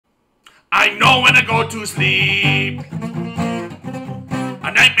I know when I go to sleep,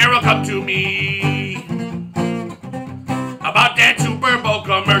 a nightmare will come to me about that Super Bowl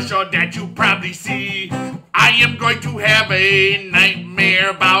commercial that you probably see. I am going to have a nightmare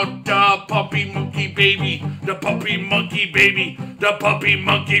about the PuppyMonkeyBaby, the PuppyMonkeyBaby, the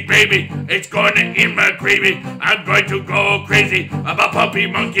PuppyMonkeyBaby. It's going to in my gravy. I'm going to go crazy about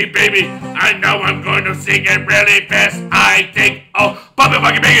PuppyMonkeyBaby. I know I'm going to sing it really fast. I think, oh,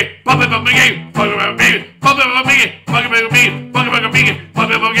 PuppyMonkeyBaby, PuppyMonkeyBaby, PuppyMonkeyBaby, PuppyMonkeyBaby, PuppyMonkeyBaby, PuppyMonkeyBaby,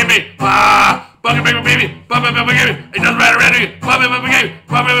 PuppyMonkeyBaby, PuppyMonkeyBaby, PuppyMonkeyBaby. It doesn't matter anything. PuppyMonkeyBaby,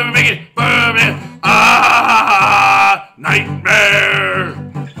 PuppyMonkeyBaby, PuppyMonkeyBaby. Nightmare.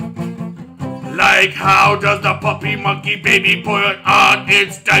 Like how does the PuppyMonkeyBaby put on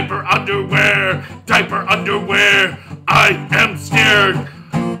its diaper underwear? Diaper underwear. I am scared.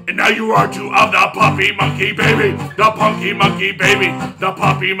 And now you are too of the PuppyMonkeyBaby, the PuppyMonkeyBaby, the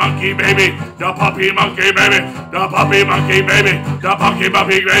PuppyMonkeyBaby, the PuppyMonkeyBaby, the PuppyMonkeyBaby, the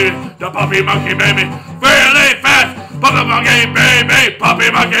PuppyMonkeyBaby, the PuppyMonkeyBaby. Really fast, PuppyMonkeyBaby,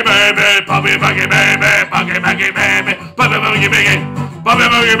 PuppyMonkeyBaby, PuppyMonkeyBaby, PuppyMonkeyBaby, PuppyMonkeyBaby,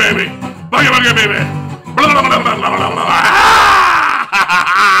 PuppyMonkeyBaby, PuppyMonkeyBaby. I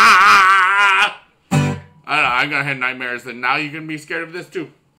don't know, I'm gonna have nightmares, and now you can be scared of this too.